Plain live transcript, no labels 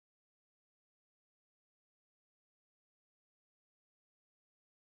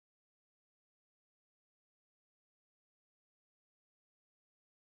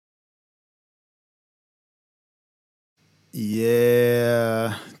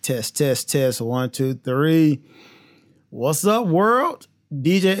Yeah. Test, test, test. 1, 2, 3. What's up, world?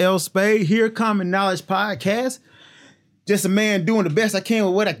 DJ L Spade here, Common Knowledge Podcast. Just a man doing the best I can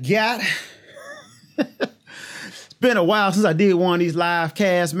with what I got. It's been a while since I did one of these live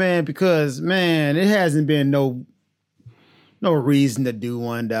casts, man, because, man, it hasn't been no reason to do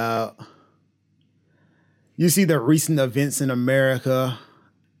one, dog. You see the recent events in America.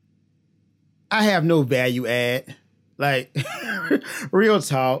 I have no value add. Like, real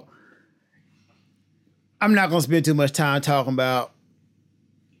talk. I'm not going to spend too much time talking about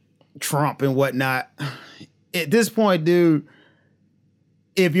Trump and whatnot. At this point, dude,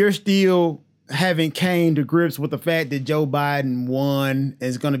 if you're still haven't came to grips with the fact that Joe Biden won and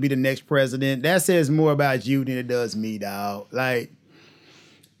is going to be the next president, that says more about you than it does me, dog. Like,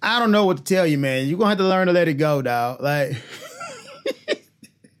 I don't know what to tell you, man. You're going to have to learn to let it go, dog. Like,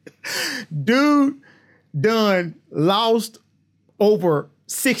 dude done lost over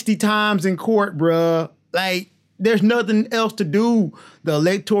 60 times in court, bruh. Like, there's nothing else to do. The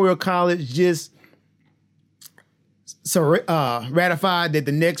Electoral College just ratified that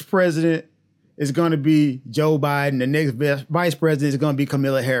the next president is going to be Joe Biden. The next vice president is going to be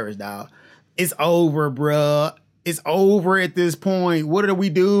Kamala Harris, dog. It's over, bruh. It's over at this point. What are we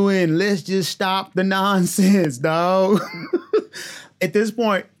doing? Let's just stop the nonsense, dog. At this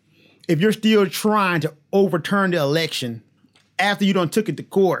point, if you're still trying to overturn the election after you done took it to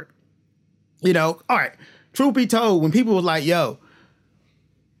court, you know, all right, truth be told, when people was like, yo,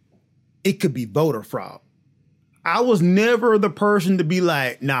 it could be voter fraud, I was never the person to be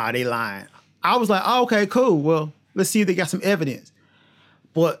like, nah, they lying. I was like, oh, okay, cool. Well, let's see if they got some evidence.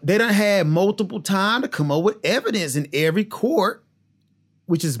 But they done had multiple time to come up with evidence in every court,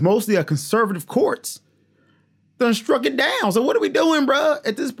 which is mostly a conservative courts, done struck it down. So what are we doing, bro?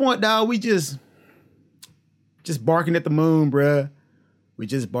 At this point, dog, we just barking at the moon, bro. We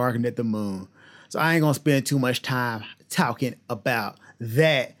just barking at the moon. So I ain't gonna spend too much time talking about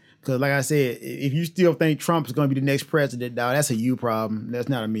that. Because like I said, if you still think Trump is gonna be the next president, dog, that's a you problem. That's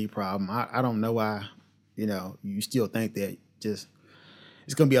not a me problem. I don't know why, you still think that. Just,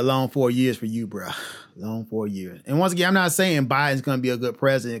 it's gonna be a long 4 years for you, bro. Long 4 years. And once again, I'm not saying Biden's gonna be a good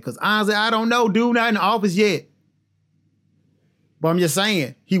president, because honestly, I don't know, dude, not in the office yet. But I'm just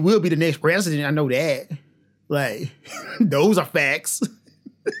saying, he will be the next president. I know that. Like, those are facts.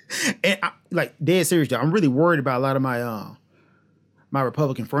 And dead serious, dog, I'm really worried about a lot of my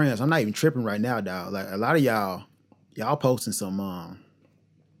Republican friends. I'm not even tripping right now, dog. Like, a lot of y'all posting some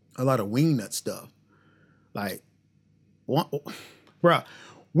a lot of wingnut stuff. Like, bruh,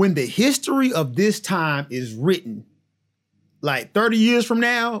 when the history of this time is written, like 30 years from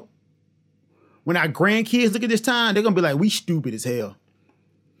now, when our grandkids look at this time, they're gonna be like, we stupid as hell.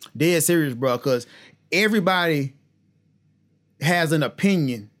 Dead serious, bro, because everybody has an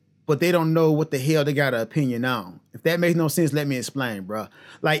opinion, but they don't know what the hell they got an opinion on. If that makes no sense, let me explain, bro.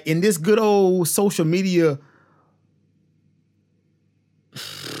 Like, in this good old social media,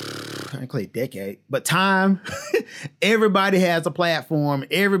 I ain't play decade, but time, everybody has a platform.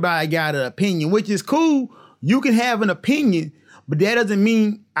 Everybody got an opinion, which is cool. You can have an opinion, but that doesn't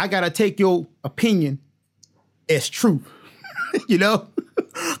mean I got to take your opinion as truth, you know?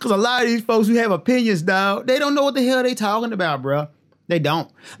 Because a lot of these folks who have opinions, dog, they don't know what the hell they talking about, bro. They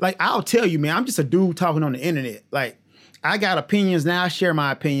don't. Like, I'll tell you, man, I'm just a dude talking on the internet. Like, I got opinions now. I share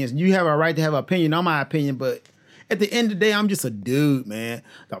my opinions. You have a right to have an opinion on my opinion, but at the end of the day, I'm just a dude, man.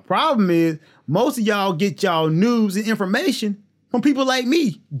 The problem is most of y'all get y'all news and information from people like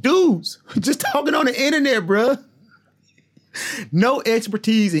me, dudes, just talking on the internet, bro. No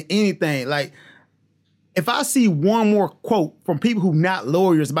expertise in anything. Like, if I see one more quote from people who not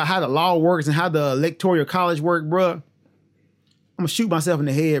lawyers about how the law works and how the Electoral College work, bro, I'm gonna shoot myself in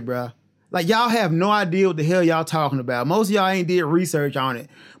the head, bro. Like, y'all have no idea what the hell y'all talking about. Most of y'all ain't did research on it.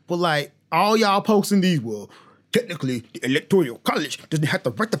 But like, all y'all posting these, well, technically, the Electoral College doesn't have to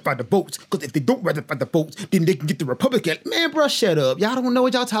ratify the votes, because if they don't ratify the votes, then they can get the Republican. Man, bro, shut up. Y'all don't know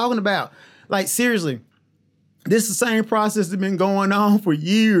what y'all talking about. Like, seriously, this is the same process that's been going on for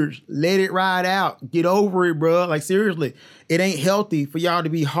years. Let it ride out. Get over it, bro. Like, seriously, it ain't healthy for y'all to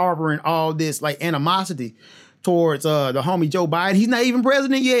be harboring all this, like, animosity towards the homie Joe Biden. He's not even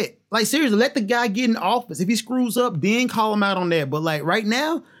president yet. Like, seriously, let the guy get in office. If he screws up, then call him out on that. But, like, right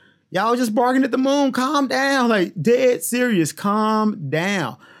now, y'all just barking at the moon. Calm down. Like, dead serious. Calm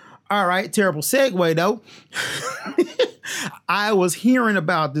down. All right, terrible segue, though. I was hearing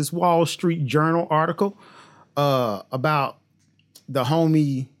about this Wall Street Journal article about the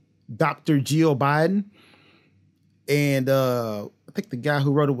homie Dr. Jill Biden. And I think the guy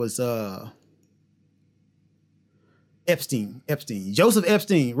who wrote it was Epstein. Joseph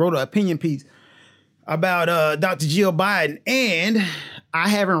Epstein wrote an opinion piece about Dr. Jill Biden, and I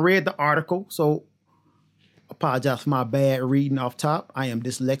haven't read the article, so apologize for my bad reading off top. I am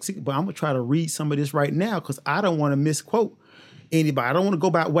dyslexic, but I'm gonna try to read some of this right now because I don't want to misquote anybody. I don't want to go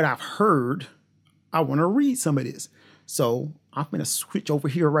by what I've heard. I want to read some of this. So I'm gonna switch over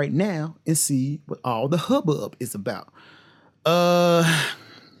here right now and see what all the hubbub is about.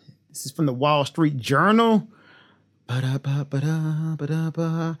 This is from the Wall Street Journal.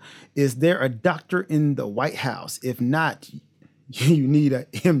 Is there a doctor in the White House? If not, you need a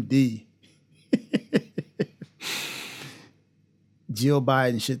MD. Jill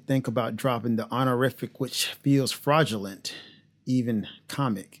Biden should think about dropping the honorific, which feels fraudulent, even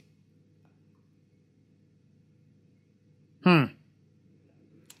comic. All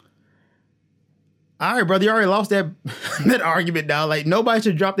right, brother, you already lost that that argument now. Like, nobody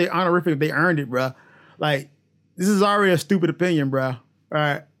should drop their honorific if they earned it, bro. Like, this is already a stupid opinion, bro. All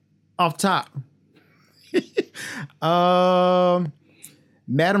right, off top.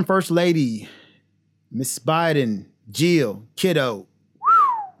 Madam First Lady, Miss Biden, Jill, kiddo.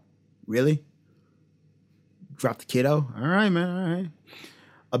 Really? Drop the kiddo? All right, man, all right.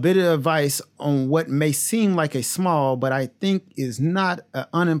 A bit of advice on what may seem like a small, but I think is not an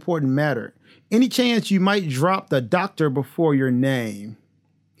unimportant matter. Any chance you might drop the doctor before your name?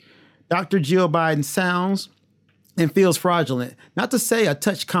 Dr. Jill Biden sounds and feels fraudulent. Not to say a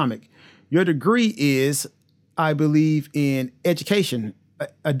touch comic. Your degree is, I believe, in education.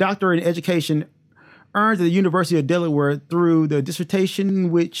 A doctor in education earned at the University of Delaware through the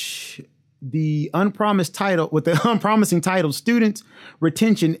dissertation, which the unpromising title, Students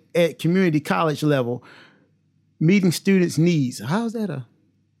Retention at Community College Level, Meeting Students' Needs. How is that a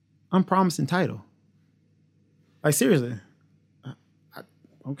unpromising title? Like, seriously.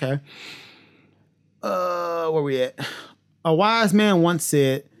 Okay. Where we at? A wise man once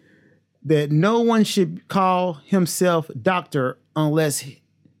said that no one should call himself doctor unless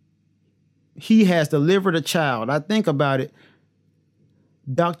he has delivered a child. I think about it.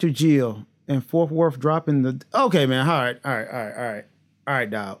 Dr. Jill and Fort Worth dropping the... Okay, man. All right,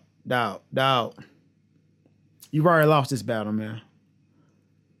 dog. You've already lost this battle, man.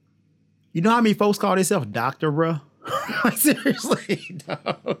 You know how many folks call themselves doctor, bro? Like, seriously,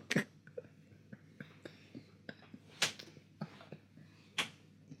 dog.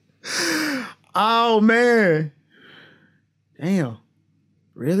 Oh, man. Damn.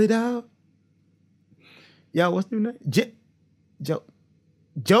 Really, dog? Yo, what's the name?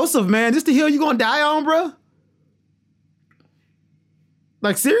 Joseph, man. This the hill you gonna die on, bro?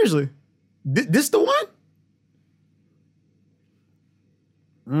 Like, seriously. This the one?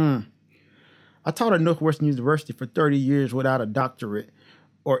 I taught at Northwestern University for 30 years without a doctorate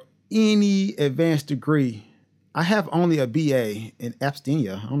or any advanced degree. I have only a BA in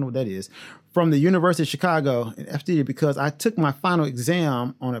abstinence. I don't know what that is. From the University of Chicago in abstinence because I took my final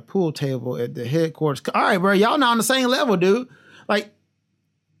exam on a pool table at the headquarters. All right, bro. Y'all not on the same level, dude. Like,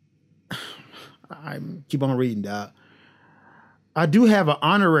 I keep on reading, dog. I do have an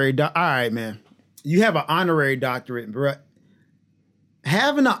honorary All right, man. You have an honorary doctorate, bro.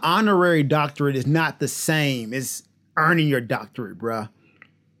 Having an honorary doctorate is not the same as earning your doctorate, bro.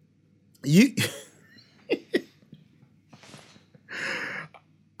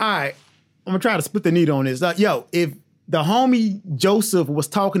 All right, I'm gonna try to split the needle on this. Yo, if the homie Joseph was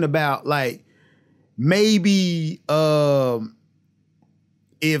talking about, like, maybe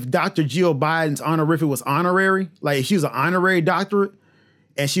if Dr. Jill Biden's honorific was honorary, like if she was an honorary doctorate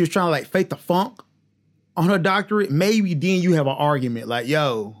and she was trying to, like, fake the funk on her doctorate, maybe then you have an argument. Like,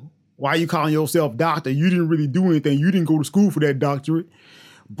 yo, why are you calling yourself doctor? You didn't really do anything. You didn't go to school for that doctorate.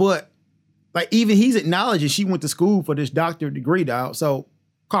 But, like, even he's acknowledging she went to school for this doctorate degree, dog. So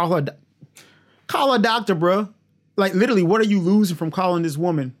call her doctor, bro. Like, literally, what are you losing from calling this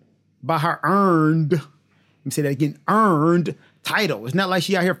woman by her earned, let me say that again, earned title? It's not like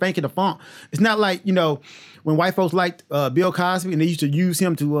she out here faking the funk. It's not like, you know, when white folks liked Bill Cosby and they used to use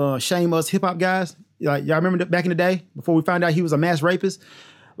him to shame us hip hop guys. Like, y'all remember back in the day before we found out he was a mass rapist?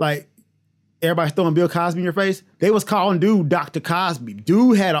 Like, everybody's throwing Bill Cosby in your face. They was calling dude Dr. Cosby.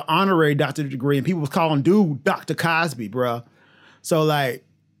 Dude had an honorary doctorate degree and people was calling dude Dr. Cosby, bro. So, like,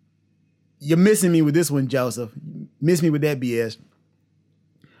 you're missing me with this one, Joseph. You miss me with that BS.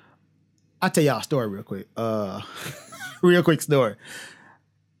 I'll tell y'all a story real quick. Real quick story.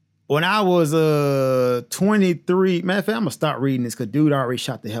 When I was 23, matter of fact, I'm gonna start reading this because dude already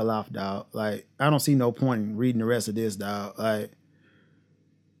shot the hell off, dog. Like, I don't see no point in reading the rest of this, dog. Like,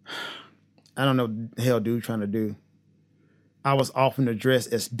 I don't know what the hell dude trying to do. I was often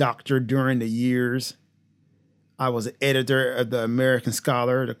addressed as doctor during the years. I was an editor of the American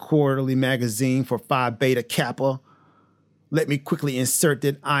Scholar, the quarterly magazine for Phi Beta Kappa. Let me quickly insert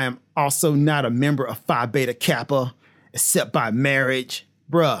that I am also not a member of Phi Beta Kappa, except by marriage.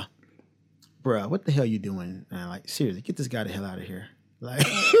 Bruh, what the hell you doing? Man, like, seriously, get this guy the hell out of here. Like,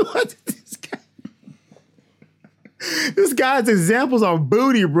 what this guy? This guy's examples are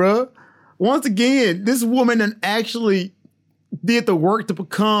booty, bruh. Once again, this woman actually did the work to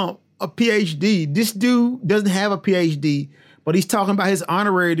become a PhD. This dude doesn't have a PhD, but he's talking about his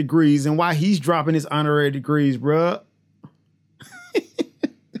honorary degrees and why he's dropping his honorary degrees, bruh.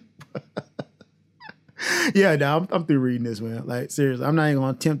 Yeah, no, I'm through reading this, man. Like, seriously, I'm not even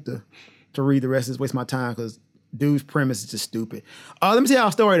going to attempt to read the rest of this, waste my time, because dude's premise is just stupid. Let me tell y'all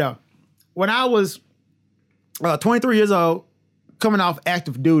a story, though. When I was 23 years old, coming off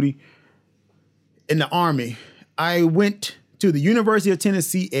active duty in the Army, I went to the University of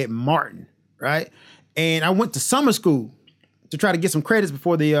Tennessee at Martin, right? And I went to summer school to try to get some credits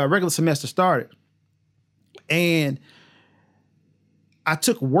before the regular semester started. And I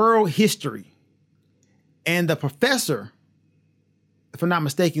took world history. And the professor, if I'm not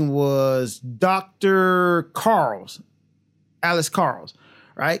mistaken, was Dr. Carls, Alice Carls,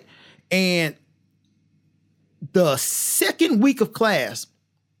 right? And the second week of class,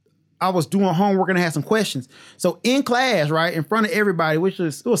 I was doing homework and I had some questions. So in class, right, in front of everybody, it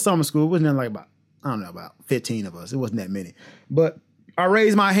was summer school. It wasn't like about 15 of us. It wasn't that many. But I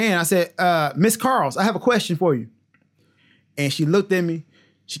raised my hand. I said, Miss Carls, I have a question for you. And she looked at me.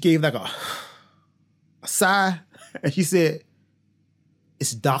 She gave like a sigh. And she said,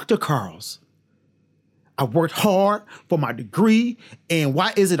 it's Dr. Carls. I worked hard for my degree. And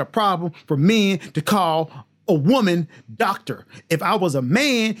why is it a problem for men to call a woman doctor? If I was a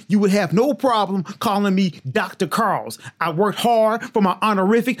man, you would have no problem calling me Dr. Carls. I worked hard for my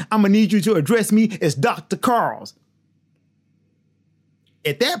honorific. I'm going to need you to address me as Dr. Carls.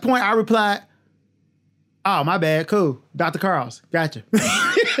 At that point, I replied, oh, my bad. Cool. Dr. Carls. Gotcha.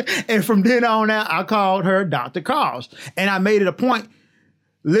 And from then on out, I called her Dr. Carls. And I made it a point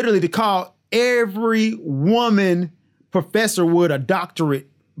literally to call every woman professor with a doctorate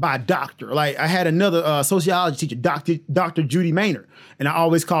by doctor. Like, I had another sociology teacher, Dr. Judy Maynard, and I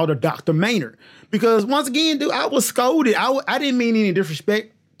always called her Dr. Maynard. Because once again, dude, I was scolded. I didn't mean any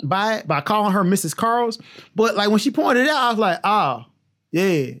disrespect by calling her Mrs. Carls. But like when she pointed it out, I was like, oh,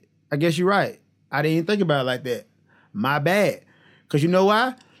 yeah, I guess you're right. I didn't think about it like that. My bad. Because you know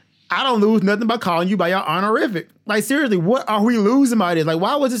why? I don't lose nothing by calling you by your honorific. Like, seriously, what are we losing by this? Like,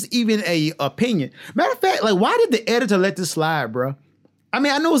 why was this even a opinion? Matter of fact, like, why did the editor let this slide, bro? I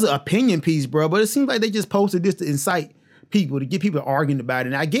mean, I know it's an opinion piece, bro, but it seems like they just posted this to incite people, to get people arguing about it.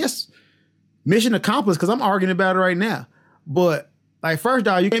 And I guess mission accomplished, because I'm arguing about it right now. But, like, first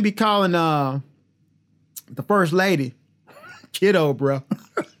off, you can't be calling the first lady kiddo, bro.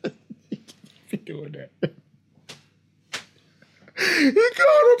 You doing that. He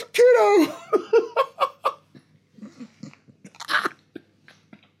called him kiddo.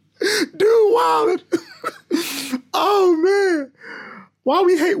 Dude, wild. Oh, man. Why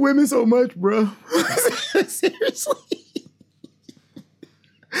we hate women so much, bro? Seriously.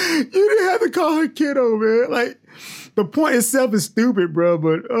 You didn't have to call her kiddo, man. Like, the point itself is stupid, bro,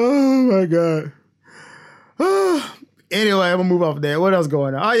 but oh, my God. Anyway, I'm going to move off of that. What else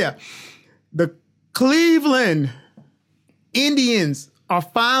going on? Oh, yeah. The Cleveland Indians are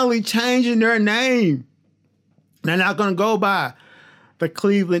finally changing their name. They're not going to go by the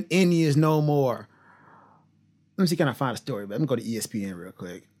Cleveland Indians no more. Let me see, can I find a story? But let me go to ESPN real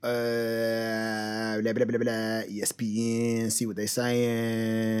quick. ESPN, see what they're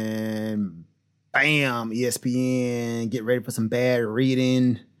saying. Bam, ESPN, get ready for some bad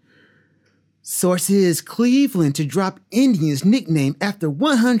reading. Sources, Cleveland to drop Indians nickname after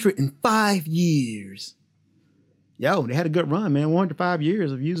 105 years. Yo, they had a good run, man. 105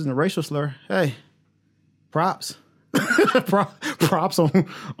 years of using the racial slur. Hey, props. Props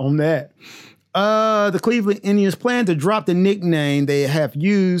on that. The Cleveland Indians plan to drop the nickname they have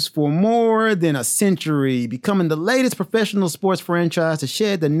used for more than a century, becoming the latest professional sports franchise to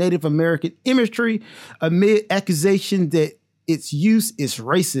shed the Native American imagery amid accusations that its use is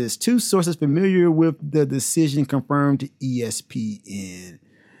racist. Two sources familiar with the decision confirmed to ESPN.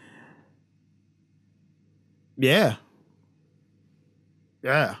 Yeah.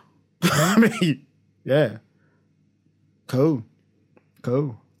 I mean, yeah. Cool.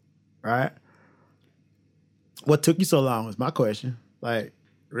 Right? What took you so long is my question. Like,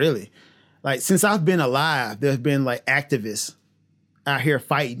 really? Like, since I've been alive, there's been like activists out here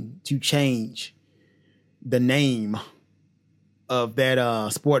fighting to change the name of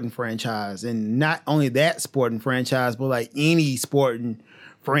that sporting franchise. And not only that sporting franchise, but like any sporting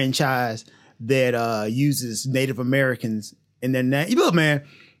franchise that uses Native Americans in their name. Look, man,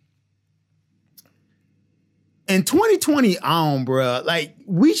 in 2020 on, bro, like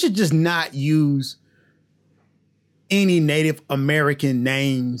we should just not use any Native American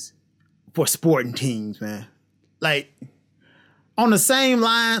names for sporting teams, man. Like, on the same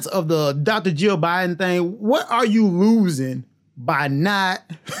lines of the Dr. Jill Biden thing, what are you losing by not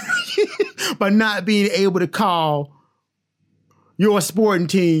being able to call your sporting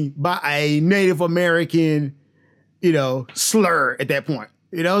team by a Native American, slur at that point?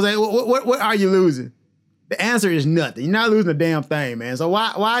 You know what I'm saying? What are you losing? The answer is nothing. You're not losing a damn thing, man. So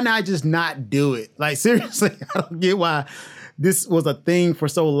why not just not do it? Like, seriously, I don't get why this was a thing for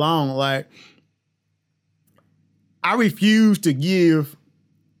so long. Like, I refuse to give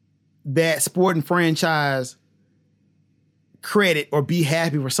that sporting franchise credit or be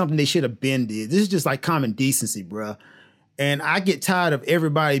happy for something they should have been did. This is just like common decency, bruh. And I get tired of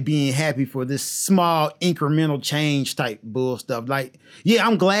everybody being happy for this small incremental change type bull stuff. Like, yeah,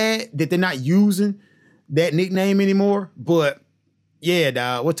 I'm glad that they're not using that nickname anymore, but yeah,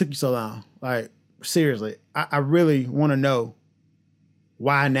 dog, what took you so long? Like, seriously, I really want to know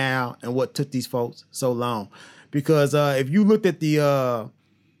why now and what took these folks so long. Because if you looked at the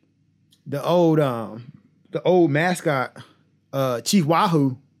old mascot, Chief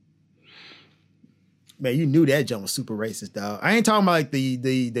Wahoo, man, you knew that junk was super racist, dog. I ain't talking about like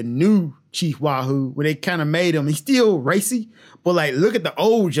the new Chief Wahoo, where they kind of made him. He's still racy, but like look at the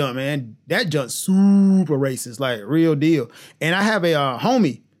old junk, man. That junk's super racist, like real deal. And I have a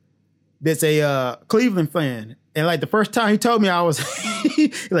homie that's a Cleveland fan, and like the first time he told me, I was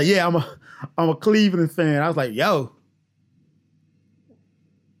he's like, yeah, I'm a Cleveland fan. I was like, yo,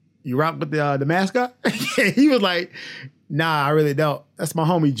 you rock with the mascot? He was like, nah, I really don't. That's my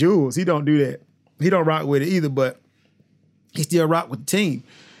homie Jules. He don't do that. He don't rock with it either, but he still rock with the team.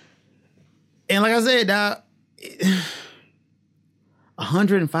 And like I said, dog,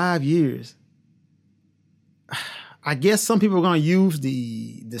 105 years. I guess some people are going to use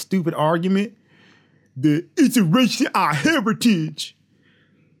the stupid argument that it's erasing our heritage.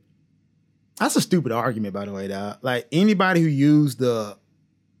 That's a stupid argument, by the way, dog. Like, anybody who used the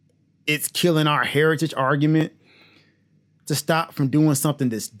it's killing our heritage argument to stop from doing something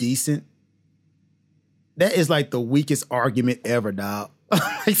that's decent, that is like the weakest argument ever, dog.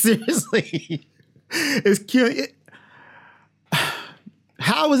 Like, seriously. It's killing it.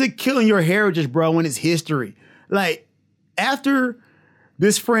 How is it killing your heritage, bro, when it's history? Like, after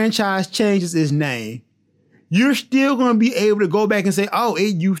this franchise changes its name, you're still going to be able to go back and say, oh,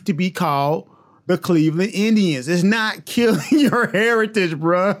 it used to be called the Cleveland Indians. It's not killing your heritage,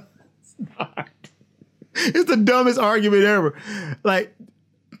 bro. It's not. It's the dumbest argument ever. Like,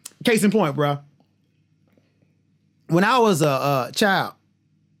 case in point, bro. When I was a child,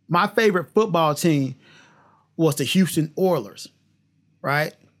 my favorite football team was the Houston Oilers,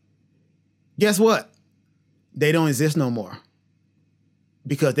 right? Guess what? They don't exist no more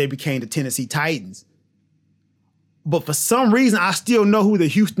because they became the Tennessee Titans. But for some reason, I still know who the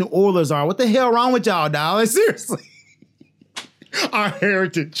Houston Oilers are. What the hell wrong with y'all, dog? Like, seriously. Our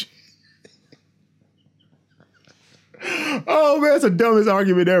heritage. Oh, man, that's the dumbest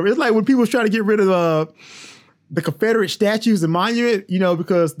argument ever. It's like when people try to get rid of the Confederate statues and monument,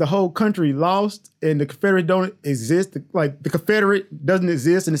 because the whole country lost and the Confederate don't exist. Like, the Confederate doesn't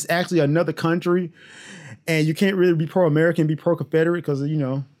exist and it's actually another country. And you can't really be pro-American, be pro-Confederate because,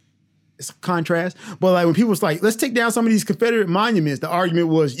 it's a contrast. But like when people was like, let's take down some of these Confederate monuments, the argument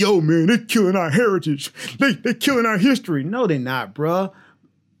was, yo, man, they're killing our heritage. They're killing our history. No, they're not, bruh.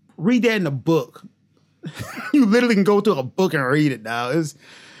 Read that in a book. You literally can go to a book and read it now. It's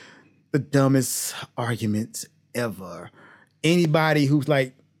the dumbest arguments ever. Anybody who's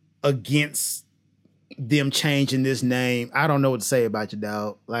like against them changing this name, I don't know what to say about you,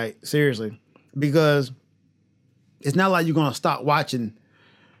 dog. Like, seriously. Because it's not like you're going to stop watching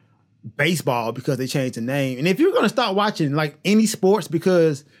baseball because they changed the name. And if you're going to start watching like any sports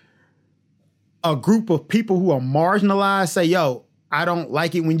because a group of people who are marginalized say, yo, I don't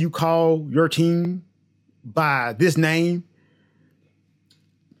like it when you call your team by this name,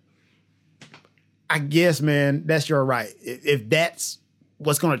 I guess, man, that's your right. If that's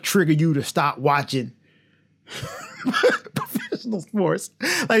what's going to trigger you to stop watching professional sports.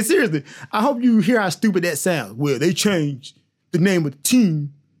 Like, seriously, I hope you hear how stupid that sounds. Well, they changed the name of the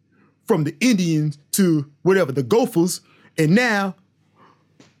team from the Indians to whatever, the Gophers, and now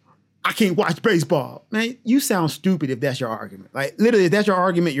I can't watch baseball. Man, you sound stupid if that's your argument. Like, literally, if that's your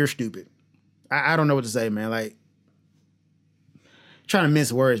argument, you're stupid. I don't know what to say, man. Like, trying to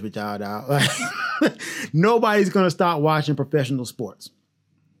mince words with y'all, dog. Like, nobody's gonna stop watching professional sports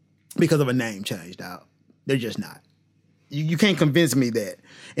because of a name change, dog. They're just not. You can't convince me that.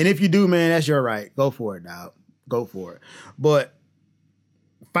 And if you do, man, that's your right. Go for it, dog. Go for it. But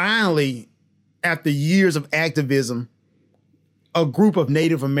finally, after years of activism, a group of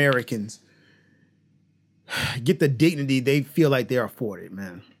Native Americans get the dignity they feel like they're afforded,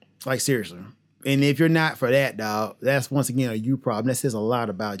 man. Like, seriously. And if you're not for that, dog, that's once again a you problem. That says a lot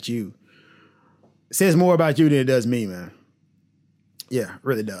about you. It says more about you than it does me, man. Yeah, it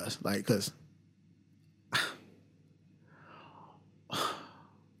really does. Like, because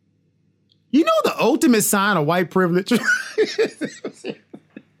you know the ultimate sign of white privilege?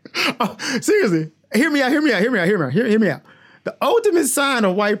 Oh, seriously, hear me out. The ultimate sign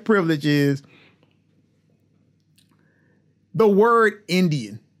of white privilege is the word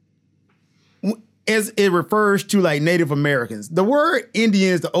Indian, as it refers to like Native Americans. The word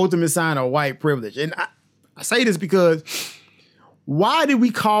Indian is the ultimate sign of white privilege. And I say this because why did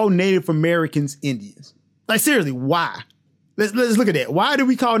we call Native Americans Indians? Like, seriously, why? Let's look at that. Why do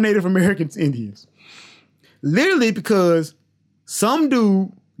we call Native Americans Indians? Literally because some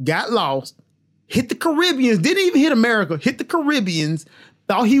dude got lost, hit the Caribbeans, didn't even hit America, hit the Caribbeans,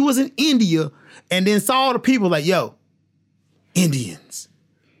 thought he was in India, and then saw the people like, yo, Indians.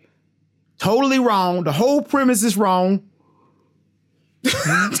 Totally wrong. The whole premise is wrong.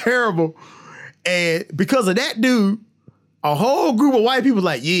 Terrible. And because of that dude, a whole group of white people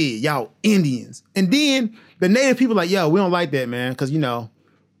like, yeah, y'all Indians. And then the native people like, yo, we don't like that, man, because, you know,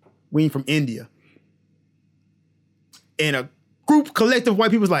 we ain't from India. And a group collective of white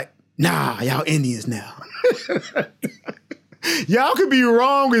people's like, nah, y'all Indians now. Y'all could be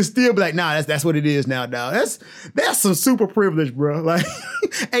wrong and still be like, nah, that's what it is now, dog. That's some super privilege, bro. Like,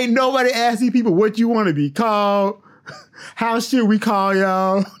 ain't nobody asked these people what you want to be called. How should we call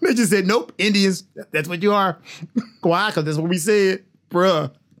y'all? They just said, nope, Indians. That's what you are. Why? Because that's what we said,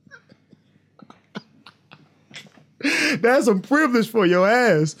 bruh. That's some privilege for your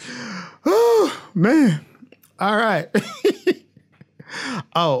ass. Oh, man. All right.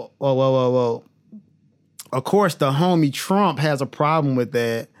 Oh, whoa. Of course, the homie Trump has a problem with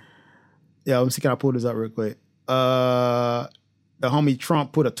that. Yeah, let me see. Can I pull this up real quick? The homie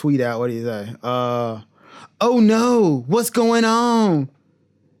Trump put a tweet out. What did he say? Oh no, what's going on?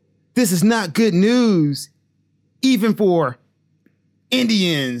 This is not good news, even for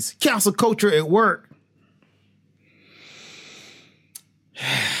Indians. Cancel culture at work.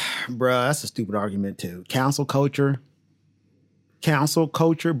 Bruh, that's a stupid argument too. Cancel culture.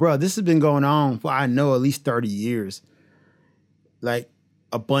 Bruh, this has been going on for, I know, at least 30 years. Like,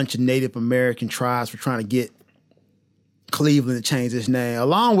 a bunch of Native American tribes were trying to get Cleveland to change its name,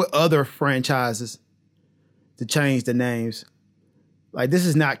 along with other franchises to change the names. Like, this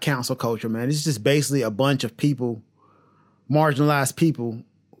is not cancel culture, man. This is just basically a bunch of people, marginalized people,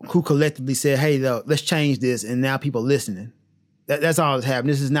 who collectively said, hey, though, let's change this, and now people listening. That's all that's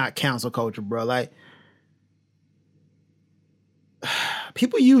happening. This is not cancel culture, bro. Like,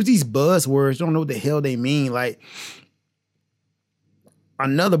 people use these buzzwords, don't know what the hell they mean. Like,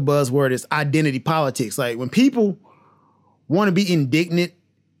 another buzzword is identity politics. Like, when people want to be indignant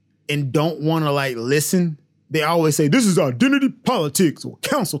and don't want to, like, listen, they always say, this is identity politics or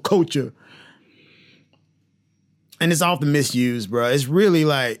cancel culture. And it's often misused, bro. It's really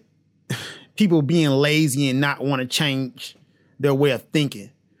like people being lazy and not want to change their way of thinking.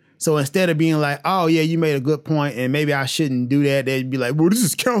 So instead of being like, oh, yeah, you made a good point and maybe I shouldn't do that, they'd be like, well, this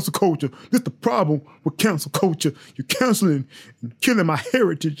is cancel culture. This is the problem with cancel culture. You're canceling and killing my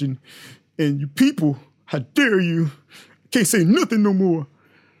heritage and you people, how dare you? Can't say nothing no more.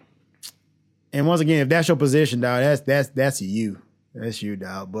 And once again, if that's your position, dog, that's you. That's you,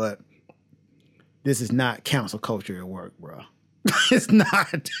 dog. But this is not cancel culture at work, bro. It's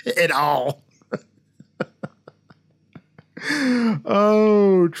not at all.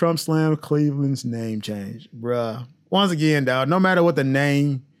 Oh, Trump slammed Cleveland's name change, bruh. Once again, dog, no matter what the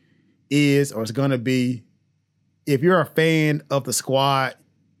name is or it's gonna be, if you're a fan of the squad,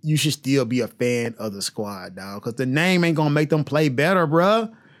 you should still be a fan of the squad, dog. Because the name ain't gonna make them play better,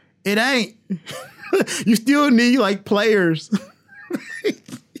 bruh. It ain't. You still need like players.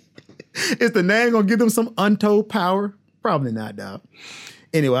 Is the name gonna give them some untold power? Probably not, dog.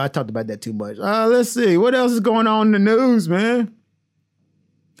 Anyway, I talked about that too much. Let's see. What else is going on in the news, man,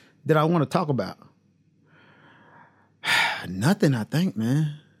 that I want to talk about? Nothing, I think,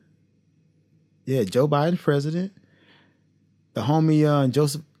 man. Yeah, Joe Biden, president. The homie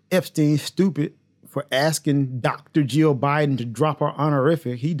Joseph Epstein, stupid for asking Dr. Jill Biden to drop her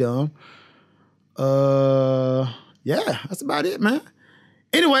honorific. He dumb. yeah, that's about it, man.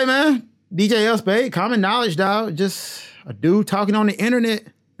 Anyway, man, DJ L Spade, common knowledge, dog. Just a dude talking on the internet.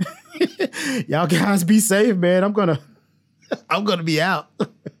 Y'all guys be safe, man. I'm gonna be out.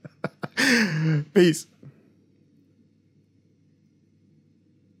 Peace.